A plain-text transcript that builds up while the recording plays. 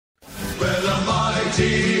We're the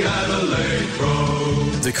mighty Adelaide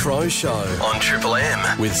Crows. The Crow Show on Triple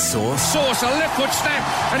M with Sauce Sauce, a left foot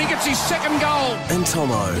snap, and he gets his second goal. and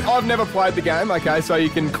Tomo. I've never played the game, okay, so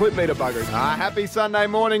you can clip me to buggery. Happy Sunday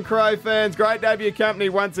morning, Crow fans. Great to have your company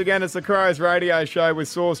once again. It's the Crows radio show with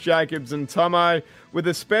Sauce Jacobs and Tomo. With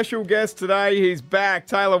a special guest today, he's back.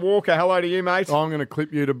 Taylor Walker, hello to you, mate. I'm going to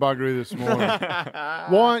clip you to buggery this morning. Why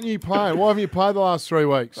aren't you playing? Why haven't you played the last 3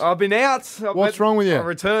 weeks? I've been out. What's wrong with you? I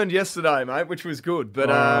returned yesterday, mate, which was good. But,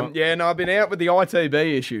 Alright. I've been out with the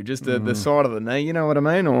ITB issue, just the side of the knee, you know what I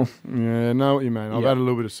mean? Or Yeah, I know what you mean. I've Yeah. had a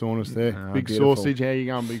little bit of soreness there. Big beautiful. sausage, how you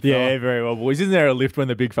going, big fella? Yeah, very well, boys. Isn't there a lift when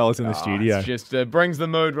the big fella's in the studio? It just brings the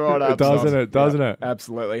mood right up. Doesn't Sauce. it? Doesn't it?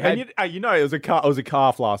 Absolutely. And it was a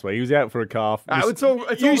calf last week. He was out for a calf. It's all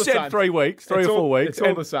you the said same. 3 weeks, 3 It's or all- 4 weeks. it's all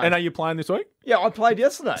and, the same. And are you playing this week? Yeah, I played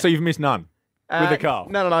yesterday. So you've missed none with the calf.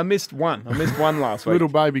 No, I missed one. I missed one last week. Little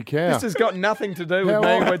baby cow. This has got nothing to do with How me.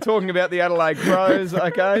 old? We're talking about the Adelaide Crows,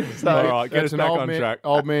 okay? So, All right, get us That's an back old on man, track.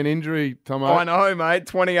 old man injury, Tomo. I know, mate.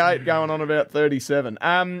 28 going on about 37.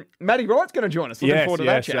 Matty Wright's going to join us. Looking forward to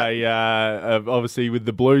that chat. Obviously with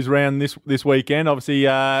the Blues round this weekend, obviously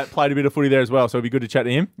played a bit of footy there as well, so it'd be good to chat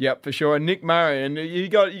to him. Yep, for sure. Nick Murray, and you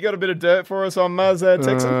got a bit of dirt for us on Muzz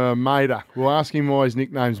Texan? Mater. We'll ask him why his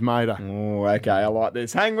nickname's Mater. Oh, okay, I like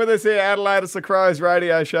this. Hang with us here, Adelaide. It's the Crows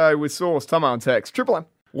radio show with Sauce, Tomo and Tex. Triple M.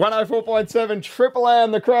 104.7 Triple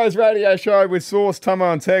M, the Crows radio show with Sauce,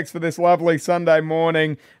 Tomo and Tex for this lovely Sunday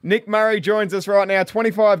morning. Nick Murray joins us right now.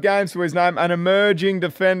 25 games to his name, an emerging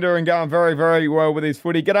defender and going very, very well with his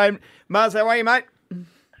footy. G'day, Muzz. How are you, mate?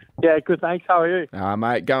 Yeah, good, thanks. How are you?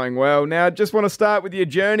 Mate, going well. Now, just want to start with your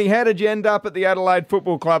journey. How did you end up at the Adelaide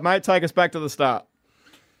Football Club, mate? Take us back to the start.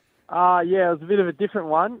 Yeah, it was a bit of a different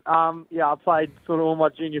one. I played sort of all my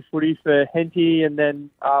junior footy for Henty, and then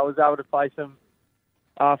I was able to play some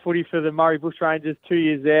footy for the Murray Bush Rangers 2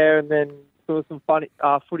 years there, and then saw some fun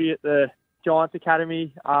footy at the Giants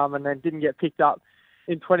Academy, and then didn't get picked up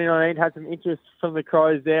in 2019. Had some interest from the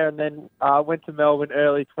Crows there, and then went to Melbourne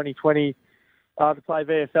early 2020 to play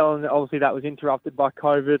VFL, and obviously that was interrupted by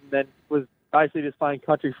COVID, and then was basically just playing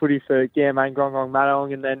country footy for Gamang, Grongong,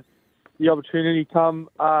 Matong, and then the opportunity come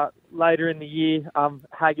later in the year.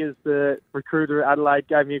 Haggers, the recruiter at Adelaide,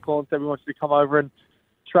 gave me a call and said we wanted to come over and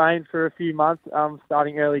train for a few months,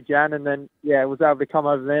 starting early Jan, and then was able to come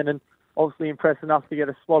over then and obviously impressed enough to get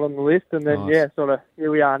a spot on the list, and then sort of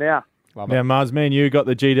here we are now. Now, Mars, me and you got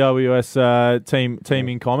the GWS team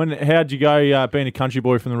in common. How'd you go being a country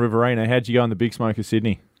boy from the Riverina? How'd you go in the Big Smoke of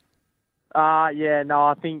Sydney?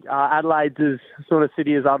 I think Adelaide's as sort of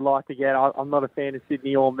city as I'd like to get. I'm not a fan of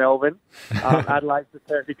Sydney or Melbourne. Adelaide's the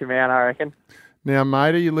perfect amount, I reckon. Now,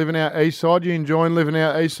 mate, are you living out east side? You enjoying living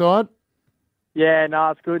out east side? Yeah,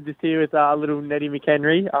 no, it's good. Just here with little Nettie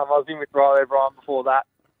McHenry. I was in with Riley O'Brien before that.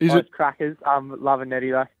 Is Both it crackers? Loving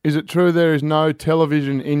Nettie though. is it true there is no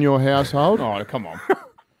television in your household? Oh, come on.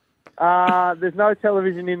 There's no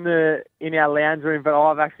television in our lounge room, but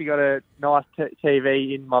I've actually got a nice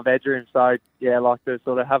TV in my bedroom. So yeah, I like to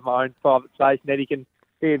sort of have my own private space. Nettie can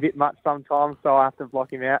be a bit much sometimes, so I have to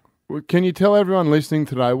block him out. Well, can you tell everyone listening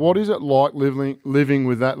today, what is it like living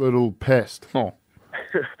with that little pest? Oh.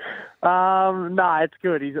 No, it's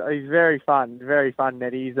good. He's very fun,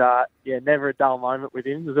 Nettie. He's never a dull moment with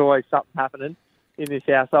him. There's always something happening in this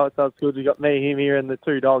household, so it's good. We've got me, him here, and the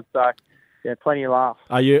 2 dogs. So yeah, plenty of laughs.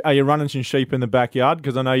 Are you running some sheep in the backyard?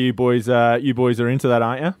 Because I know you boys are into that,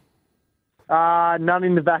 aren't you? None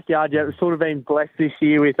in the backyard yet. We've sort of been blessed this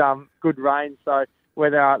year with good rain, so where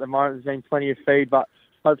they are at the moment, there's been plenty of feed. But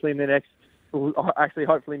hopefully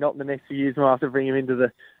hopefully not in the next few years, we'll have to bring him into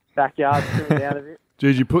the backyard, trim him down a bit.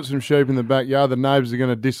 Geez, you put some sheep in the backyard, the neighbours are going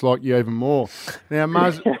to dislike you even more. Now,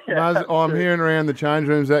 Muzz, I'm hearing around the change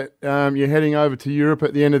rooms that you're heading over to Europe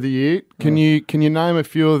at the end of the year. Can you name a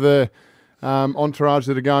few of the entourage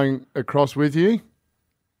that are going across with you?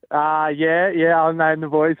 I'll name the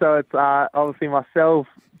boys. So it's obviously myself,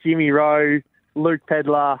 Jimmy Rowe, Luke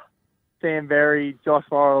Pedler, Sam Berry, Josh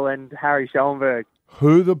Worrell, and Harry Schellenberg.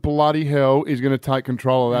 Who the bloody hell is going to take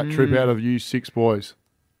control of that trip out of you 6 boys?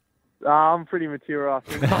 I'm pretty mature, I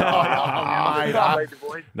think. I'll lead the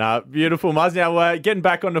boys. No, beautiful, Muzz. Now, getting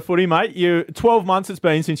back on the footy, mate. 12 months it's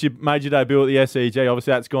been since you made your debut at the SCG.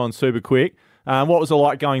 Obviously, that's gone super quick. What was it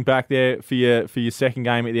like going back there for your second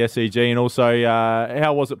game at the SCG, and also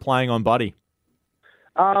how was it playing on Buddy?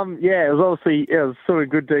 It was sort of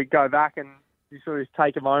good to go back and you sort of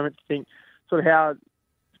take a moment to think sort of how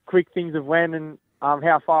quick things have went and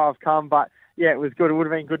how far I've come. But yeah, it was good. It would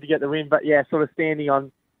have been good to get the win. But yeah, sort of standing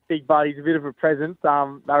on Big Buddy's a bit of a presence. They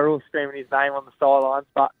were all screaming his name on the sidelines.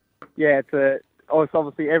 But yeah, it's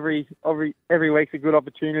obviously every week's a good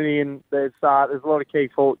opportunity, and there's a lot of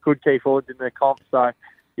good key forwards in the comp. So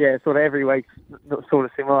yeah, sort of every week's sort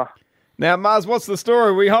of similar. Now, Mars, what's the story?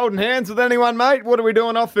 Are we holding hands with anyone, mate? What are we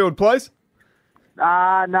doing off field, please?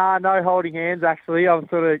 No holding hands, actually. I'm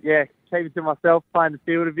sort of, keeping to myself, playing the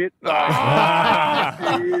field a bit. Has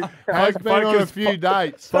been on a few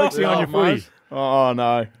dates. Focusing on your footy. Oh,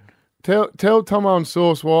 no. Tell Tomo and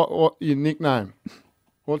Sauce what your nickname.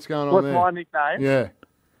 What's going on What's there? my nickname? Yeah.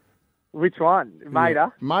 Which one?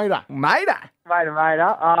 Mater. Mater. Mater.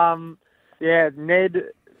 Ned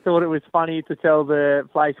thought it was funny to tell the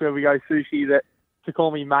place where we go sushi to call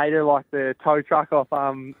me Mater, like the tow truck off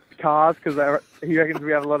cars, because he reckons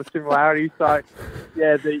we have a lot of similarities. So,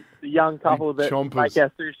 yeah, the young couple that make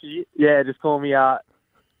our sushi, just call me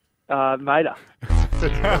Mater.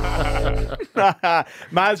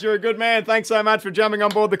 Mars, you're a good man. Thanks so much for jumping on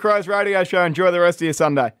board the Crows Radio Show. Enjoy the rest of your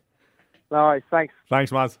Sunday. No worries. Thanks.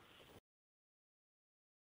 Thanks, Mars.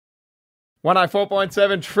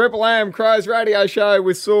 104.7 Triple M Crows Radio Show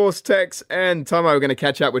with Sauce, Tex and Tomo. We're going to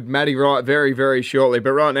catch up with Matty Wright very, very shortly.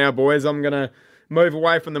 But right now, boys, I'm going to move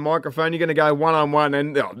away from the microphone. You're going to go one-on-one,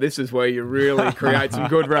 and this is where you really create some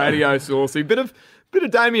good radio, Saucy. Bit of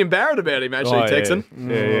Damien Barrett about him, actually, Texan.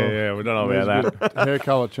 Yeah. We don't know about that. Hair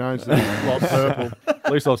colour changed to a lot purple.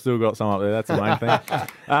 At least I've still got some up there. That's the main thing.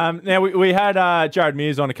 Now, we had Jared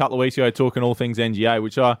Mears on a couple of weeks ago talking all things NGA,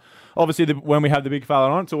 which obviously when we have the big fella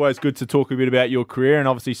on, it's always good to talk a bit about your career, and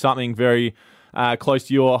obviously something very close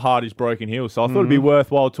to your heart is Broken Hill. So I thought it'd be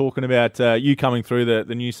worthwhile talking about you coming through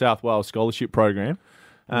the New South Wales Scholarship Program.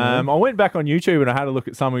 I went back on YouTube and I had a look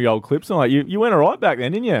at some of your old clips, and you went all right back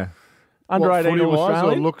then, didn't you? Under 18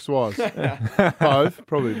 or looks-wise? Both,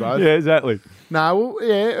 probably both. Yeah, exactly. No,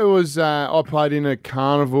 it was, I played in a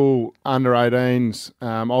carnival under 18s.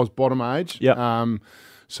 I was bottom age. Yeah.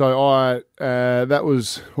 So that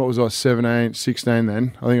was, what was I, 16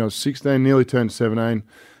 then. I think I was 16, nearly turned 17.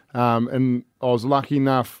 And I was lucky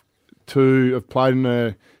enough to have played in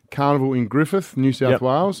a carnival in Griffith, New South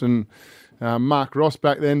Wales. And Mark Ross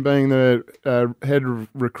back then being the head of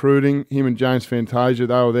recruiting, him and James Fantasia,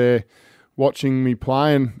 they were there watching me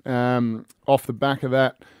play. And off the back of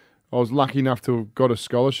that, I was lucky enough to have got a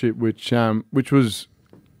scholarship, which was,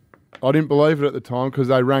 I didn't believe it at the time because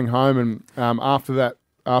they rang home, and after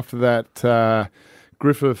that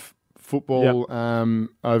Griffith football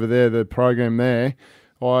over there, the program there,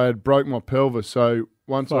 I had broke my pelvis. So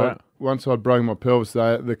once I'd broken my pelvis,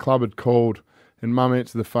 the club had called, and Mum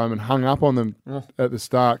answered the phone and hung up on them at the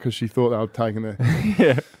start because she thought they were taking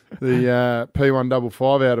the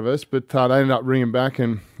P155 out of us. But they ended up ringing back,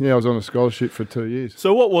 and I was on a scholarship for 2 years.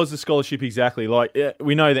 So what was the scholarship exactly? Like,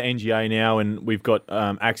 we know the NGA now, and we've got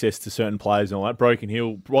access to certain players and all that. Broken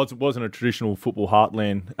Hill wasn't a traditional football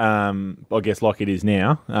heartland, I guess, like it is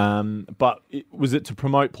now. But was it to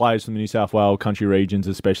promote players from the New South Wales country regions,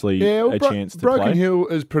 especially chance to play? Broken Hill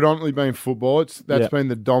has predominantly been football. That's been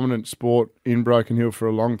the dominant sport in Broken Hill for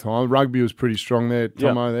a long time. Rugby was pretty strong there,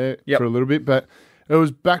 Tomo, for a little bit, but it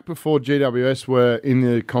was back before GWS were in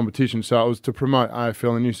the competition, so it was to promote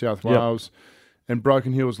AFL in New South Wales, and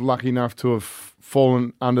Broken Hill was lucky enough to have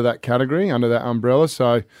fallen under that category, under that umbrella.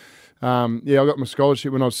 So, I got my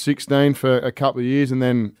scholarship when I was 16 for a couple of years, and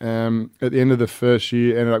then at the end of the first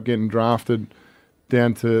year, ended up getting drafted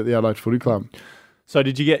down to the Adelaide Footy Club. So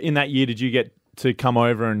did you get to come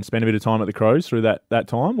over and spend a bit of time at the Crows through that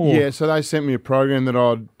time? Or? Yeah, so they sent me a program that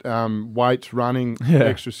I'd weights, running,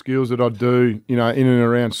 extra skills that I'd do, in and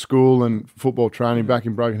around school and football training back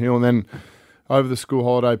in Broken Hill. And then over the school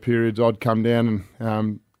holiday periods, I'd come down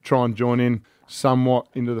and try and join in somewhat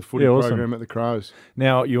into the footy program at the Crows.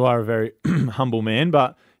 Now, you are a very humble man,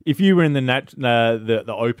 but if you were in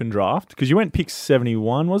the open draft, because you went pick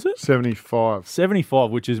 71, was it? 75. 75,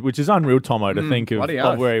 which is unreal, Tomo, to think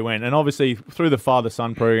of where he went. And obviously, through the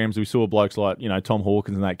father-son programs, we saw blokes like Tom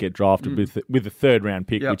Hawkins and that get drafted with the third round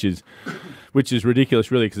pick, which is ridiculous,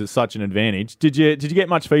 really, because it's such an advantage. Did you get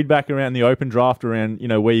much feedback around the open draft, around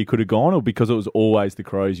where you could have gone, or because it was always the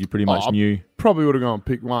Crows, you pretty much knew? Probably would have gone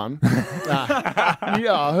pick one. Who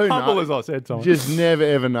Humble knows? as I said, Tom. Just never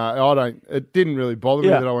ever know. It didn't really bother me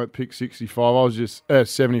that I went pick 65. I was just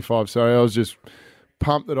 75. Sorry, I was just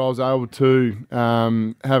pumped that I was able to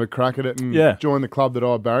have a crack at it and join the club that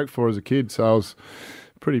I barracked for as a kid. So I was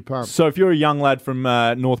pretty pumped. So if you're a young lad from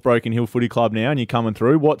North Broken Hill Footy Club now and you're coming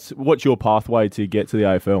through, what's your pathway to get to the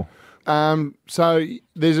AFL? So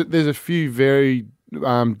there's a few very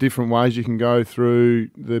different ways you can go through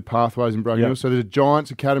the pathways in Broken Hill. So there's a Giants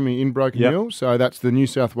Academy in Broken Hill. So that's the New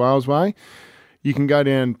South Wales way. You can go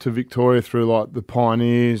down to Victoria through like the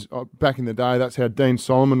Pioneers. Back in the day, that's how Dean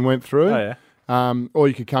Solomon went through. Oh, or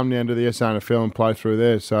you could come down to the SANFL and play through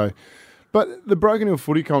there. So, but the Broken Hill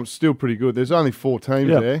Footy Comp's still pretty good. There's only 4 teams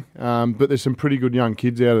there, but there's some pretty good young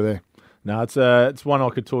kids out of there. No, it's one I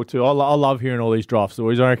could talk to. I love hearing all these draft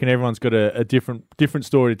stories. I reckon everyone's got a different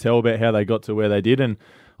story to tell about how they got to where they did, and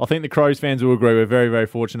I think the Crows fans will agree. We're very, very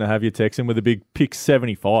fortunate to have you, Texan, with a big pick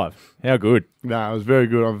 75. How good? No, it was very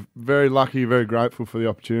good. I'm very lucky, very grateful for the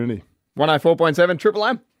opportunity. 104.7 Triple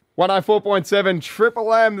M. 104.7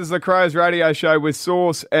 Triple M. This is the Crows radio show with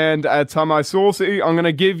Sauce and Tomo. Saucy, I'm going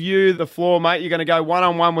to give you the floor, mate. You're going to go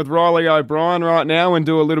one-on-one with Riley O'Brien right now and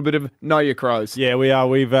do a little bit of Know Your Crows. Yeah, we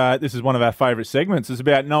are. This is one of our favourite segments. It's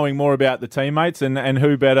about knowing more about the teammates, and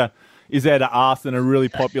who better is there to ask than a really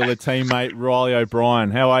popular teammate, Riley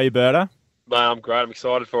O'Brien. How are you, Berta? Mate, I'm great. I'm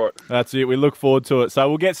excited for it. That's it. We look forward to it. So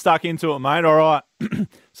we'll get stuck into it, mate. All right.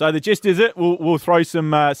 So the gist is we'll throw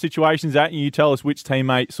some situations at you. You tell us which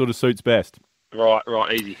teammate sort of suits best. Right,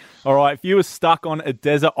 easy. All right. If you were stuck on a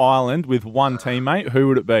desert island with one teammate, who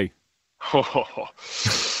would it be?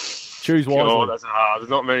 Choose wisely. Oh, that's hard. There's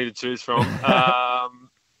not many to choose from.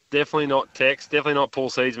 Definitely not Tex. Definitely not Paul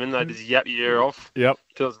Seaman. They just yap your ear off. Yep.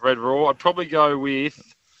 Till it's red raw. I'd probably go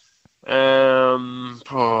with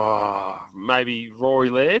maybe Rory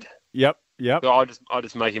Laird. Yep. I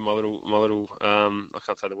just make him my little. I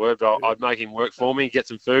can't say the word, but I'd make him work for me, get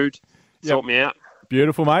some food, sort me out.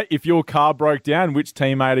 Beautiful, mate. If your car broke down, which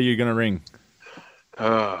teammate are you going to ring?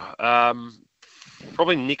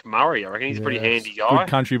 Probably Nick Murray. I reckon he's a pretty handy guy. Good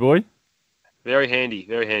country boy. Very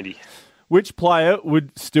handy. Which player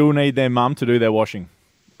would still need their mum to do their washing?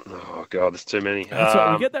 Oh God, there's too many. We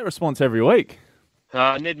get that response every week.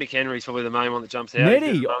 Ned McHenry's probably the main one that jumps out.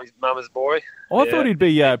 Neddy? He's mama's boy. I thought he'd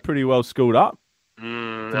be pretty well schooled up.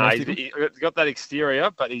 No, he's got that exterior,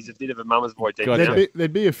 but he's a bit of a mama's boy deep Gotcha. down.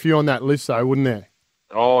 There'd be a few on that list, though, wouldn't there?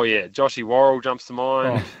 Oh, yeah. Joshy Worrell jumps to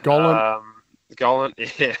mind. Gollan. Gollan,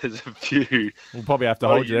 yeah, there's a few. We'll probably have to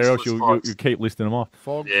hold you there, else you'll keep listing them off.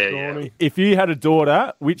 Fogg, Yeah. Stormy. If you had a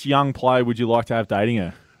daughter, which young player would you like to have dating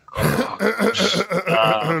her?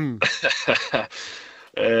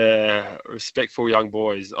 Respectful young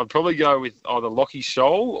boys. I'd probably go with either Lockie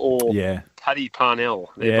Scholl or Paddy Parnell.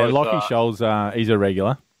 Lockie Scholl's he's a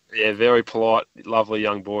regular. Yeah, very polite, lovely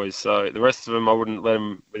young boys. So the rest of them, I wouldn't let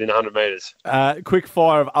them within 100 metres. Quick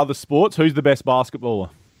fire of other sports. Who's the best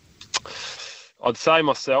basketballer? I'd say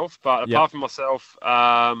myself, but apart from myself,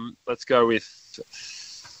 let's go with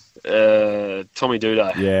Tommy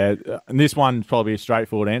Duda. Yeah, and this one's probably a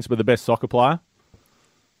straightforward answer, but the best soccer player?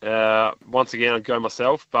 Once again, I'd go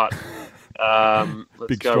myself, but let's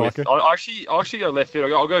Big go striker. with. I actually go left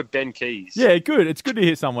field. I'll go Ben Keys. Yeah, good. It's good to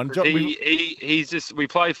hear someone. He's just. We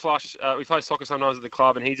play flush. We play soccer sometimes at the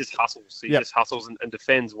club, and he just hustles. He just hustles and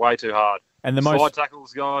defends way too hard. And the slide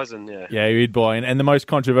tackles guys, and you'd buy in. And the most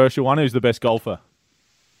controversial one, who's the best golfer?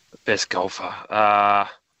 Best golfer.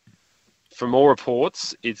 From all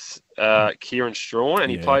reports, it's Kieran Strawn, and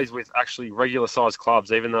he plays with actually regular sized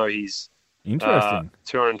clubs, even though he's. Interesting.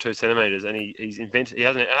 202 centimetres, and he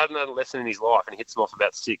hasn't had a lesson in his life, and he hits them off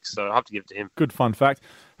about 6, so I have to give it to him. Good fun fact.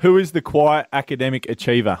 Who is the quiet academic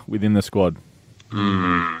achiever within the squad?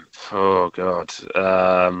 Oh, God.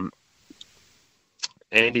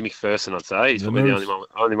 Andy McPherson, I'd say. He's probably the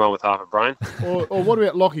only one with half a brain. or what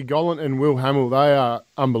about Lockie Gollan and Will Hamill? They are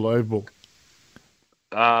unbelievable.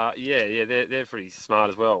 They're pretty smart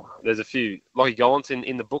as well. There's a few. Lockie Gollant's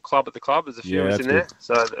in the book club at the club. There's a few of us in there.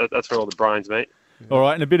 So that's where all the brains meet. All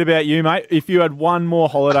right, and a bit about you, mate. If you had one more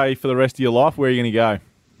holiday for the rest of your life, where are you going to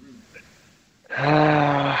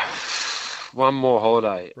go? One more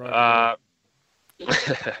holiday.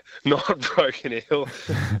 Not Broken Hill.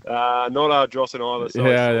 Not Ardross and Isla.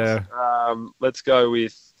 Let's go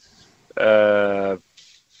with...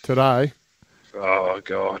 Today? Oh,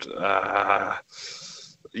 God.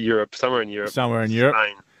 Europe, somewhere in Europe.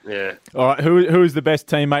 Spain, yeah. All right, who is the best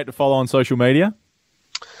teammate to follow on social media?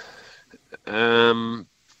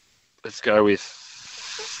 Let's go with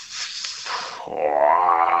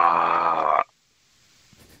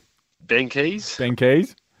Ben Keys. Ben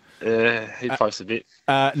Keys? Yeah, he posts a bit.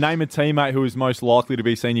 Name a teammate who is most likely to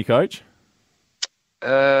be senior coach.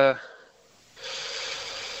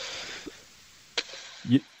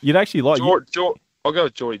 You'd actually like... I'll go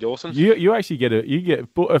with Geordie Dawson. You actually get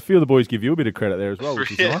a few of the boys give you a bit of credit there as well,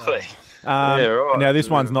 which is nice. Right. Now this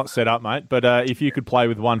one's not set up, mate. But if you could play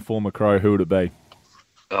with one former Crow, who would it be?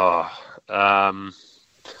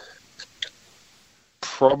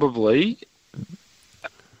 Probably.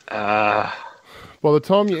 By the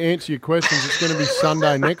time you answer your questions, it's going to be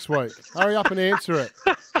Sunday next week. Hurry up and answer it.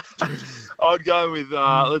 I'd go with.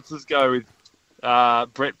 Let's just go with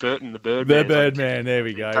Brett Burton, the Birdman. The Birdman, there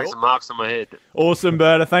we go. Take some marks on my head. Awesome,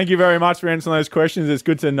 Berta. Thank you very much for answering those questions. It's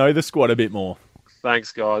good to know the squad a bit more.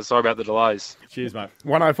 Thanks, guys. Sorry about the delays. Cheers, mate.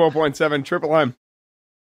 104.7 Triple M.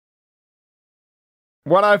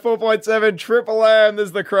 104.7 Triple M. This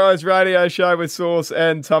is the Crows radio show with Sauce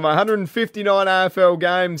and Tom. 159 AFL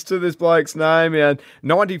games to this bloke's name, and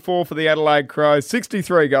 94 for the Adelaide Crows,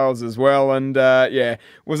 63 goals as well. And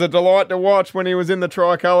was a delight to watch when he was in the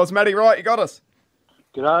tricolours. Matty Wright, you got us.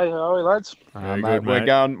 G'day, how are you, lads? Very Mate, good,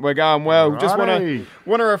 mate. we're going well. Just want Righty.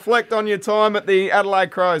 to reflect on your time at the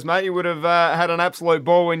Adelaide Crows, mate. You would have had an absolute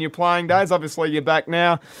ball in your playing days. Obviously, you're back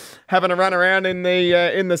now, having a run around in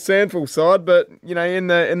the Sandville side, but you know, in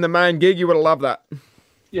the main gig, you would have loved that.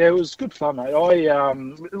 Yeah, it was good fun, mate. A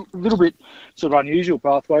little bit sort of unusual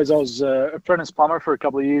pathways. I was apprentice plumber for a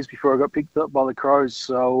couple of years before I got picked up by the Crows,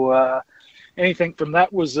 so anything from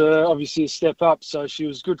that was obviously a step up. So she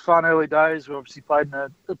was good fun early days. We obviously played in a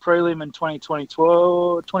prelim in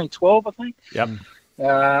 2012, I think. Yep.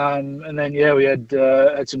 And then, we had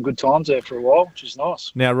some good times there for a while, which is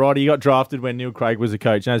nice. Now, Roddy, you got drafted when Neil Craig was a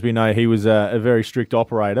coach. And as we know, he was a very strict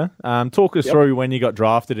operator. Talk us through when you got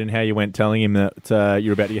drafted and how you went telling him that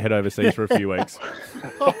you're about to head overseas for a few weeks.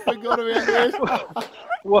 I forgot about this.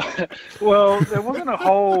 Well, there wasn't a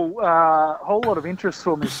whole lot of interest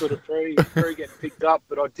for me sort of pre getting picked up,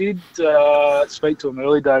 but I did speak to him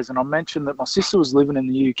early days, and I mentioned that my sister was living in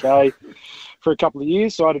the UK for a couple of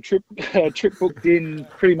years, so I had a trip booked in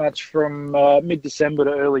pretty much from mid-December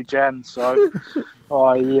to early Jan. So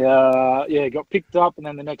I got picked up, and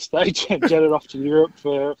then the next day jetted off to Europe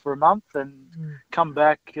for a month and come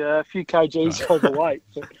back a few kgs overweight.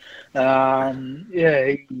 But,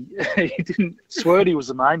 he didn't. Swerdy was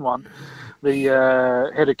the main one,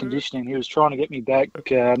 the head of conditioning. He was trying to get me back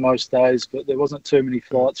most days, but there wasn't too many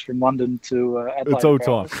flights from London to Adelaide. It's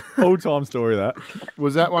all time story, that.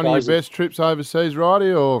 Was that one of your best trips overseas,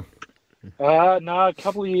 Righty, or? No, a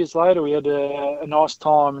couple of years later, we had a nice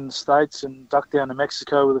time in the States and ducked down to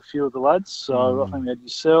Mexico with a few of the lads. So I think we had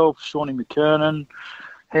yourself, Shawnee McKernan,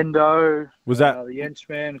 Hendo, Was that the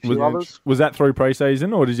Yenchman, a few others. Was that through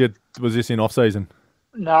pre-season or was this in off-season?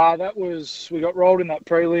 No, we got rolled in that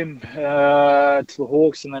prelim to the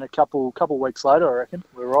Hawks, and then a couple weeks later, I reckon,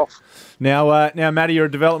 we were off. Now, Matty, you're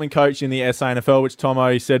a development coach in the SANFL, which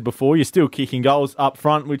Tomo said before. You're still kicking goals up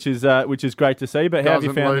front, which is great to see. But how have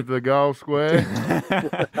you found leave the goal square?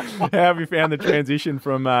 how have you found the transition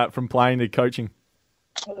from playing to coaching?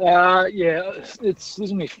 This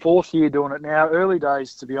is my fourth year doing it now. Early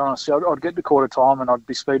days, to be honest, I'd get to quarter time and I'd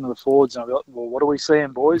be speaking to the forwards and I'd be like, well, what are we seeing,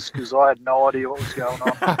 boys? Because I had no idea what was going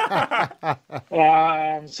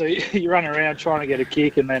on. So you run around trying to get a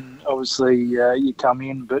kick, and then obviously you come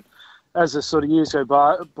in. But as the sort of years go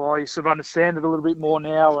by, you sort of understand it a little bit more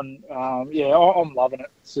now, and I'm loving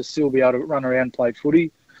it to still be able to run around and play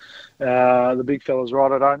footy. The big fella's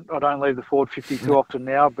right. I don't leave the forward 50 too often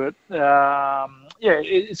now, but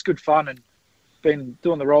it's good fun, and been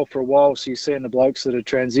doing the role for a while. So you're seeing the blokes that are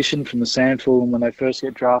transitioned from the Sandful and when they first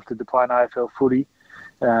get drafted to play an AFL footy.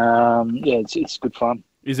 It's good fun.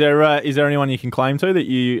 Is there anyone you can claim to that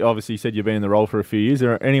you obviously said you've been in the role for a few years? Is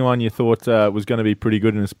there anyone you thought was going to be pretty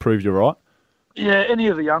good and has proved you right? Yeah, any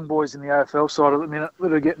of the young boys in the AFL side at the minute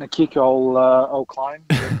that are getting a kick, I'll claim.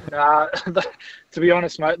 But, to be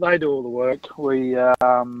honest, mate, they do all the work. We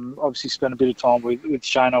obviously spent a bit of time with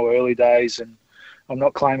Shano early days, and I'm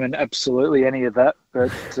not claiming absolutely any of that.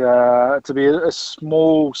 But to be a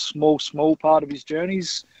small part of his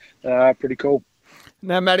journey's pretty cool.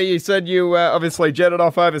 Now, Matty, you said you obviously jetted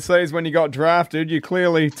off overseas when you got drafted. You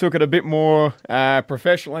clearly took it a bit more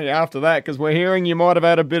professionally after that, because we're hearing you might have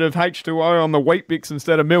had a bit of H2O on the Wheat Bix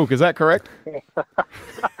instead of milk. Is that correct?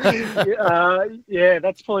 That's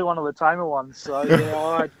probably one of the tamer ones.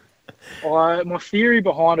 So, my theory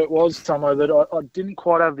behind it was, Tomo, that I didn't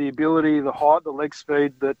quite have the ability, the height, the leg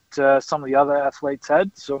speed that some of the other athletes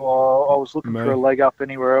had. So I was looking for a leg up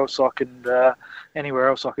anywhere else I could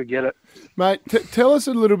get it. Mate, tell us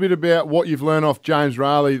a little bit about what you've learned off James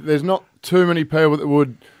Rayleigh. There's not too many people that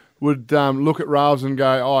would look at Rayles and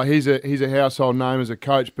go, oh, he's a household name as a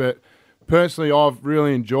coach. But personally, I've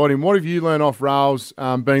really enjoyed him. What have you learned off Rayles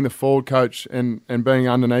being the forward coach and being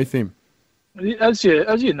underneath him? As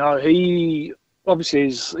you know, he obviously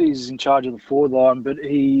is in charge of the forward line, but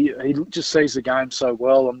he just sees the game so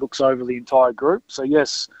well and looks over the entire group. So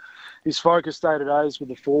yes, he's focused day to days with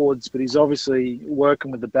the forwards, but he's obviously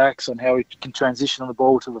working with the backs on how he can transition on the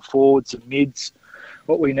ball to the forwards and mids,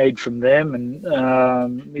 what we need from them,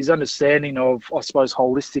 and his understanding of, I suppose,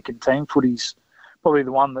 holistic and team footy's probably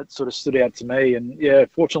the one that sort of stood out to me. And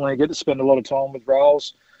fortunately, I get to spend a lot of time with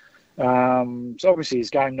Rayles. So obviously his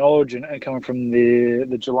game knowledge and coming from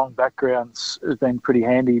the Geelong backgrounds has been pretty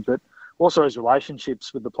handy, but also his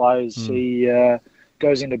relationships with the players. He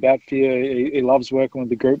goes into bat for you. He loves working with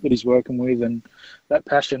the group that he's working with, and that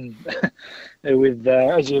passion with,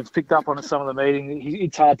 as you've picked up on at some of the meetings,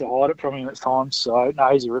 it's hard to hide it from him at times. So,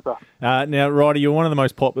 no, he's a ripper. Now, Ryder, you're one of the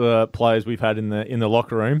most popular players we've had in the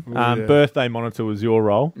locker room. Birthday monitor was your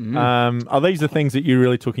role. Are these the things that you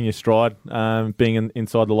really took in your stride, being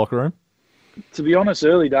inside the locker room? To be honest,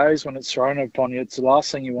 early days when it's thrown upon you, it's the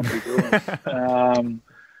last thing you want to be doing.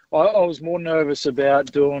 I was more nervous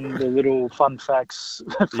about doing the little fun facts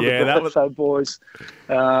for the birthday boys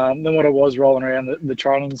than what I was rolling around the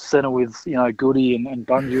training centre with, Goody and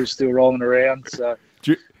Bungie was still rolling around. So,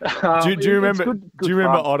 do you remember? Do you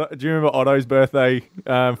remember Otto's birthday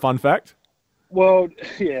fun fact? Well,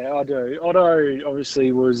 yeah, I do. Otto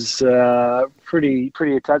obviously was pretty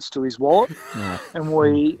attached to his wallet, and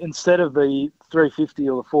we, instead of the $3.50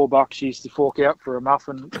 or the $4 he used to fork out for a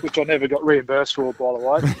muffin, which I never got reimbursed for, by the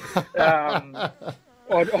way,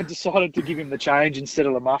 I decided to give him the change instead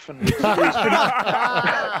of the muffin.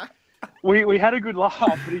 We had a good laugh,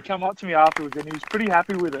 but he came up to me afterwards and he was pretty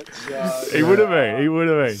happy with it. So, he would have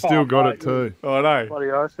been. Still got it too. I know.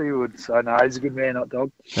 Bloody oath he would. So, no, he's a good man, hot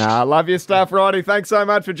dog. Love your stuff, Roddy. Thanks so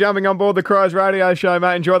much for jumping on board the Crows Radio Show,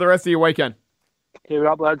 mate. Enjoy the rest of your weekend. Keep it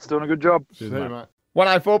up, lads. Doing a good job. Cheers, mate.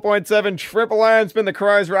 104.7 Triple M's been the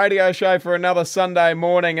Crows Radio Show for another Sunday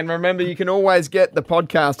morning. And remember, you can always get the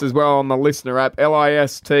podcast as well on the Listener app,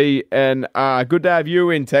 LISTNR. Good to have you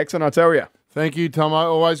in, Texan, I tell you. Thank you, Tomo.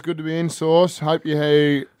 Always good to be in, Source. Hope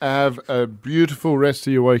you have a beautiful rest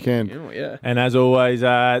of your weekend. Oh, yeah. And as always,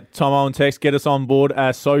 Tomo and Tex, get us on board.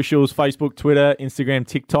 Socials, Facebook, Twitter, Instagram,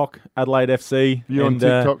 TikTok, Adelaide FC. You on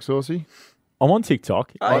TikTok, Saucy? I'm on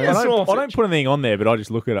TikTok. I don't put anything on there, but I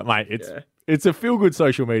just look at it, mate. It's a feel-good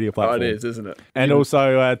social media platform. Oh, it is, isn't it? And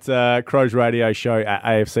also at Crows Radio Show at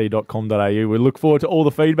afc.com.au. We look forward to all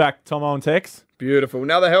the feedback, Tomo and Tex. Beautiful.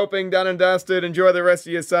 Another helping done and dusted. Enjoy the rest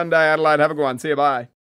of your Sunday, Adelaide. Have a good one. See you. Bye.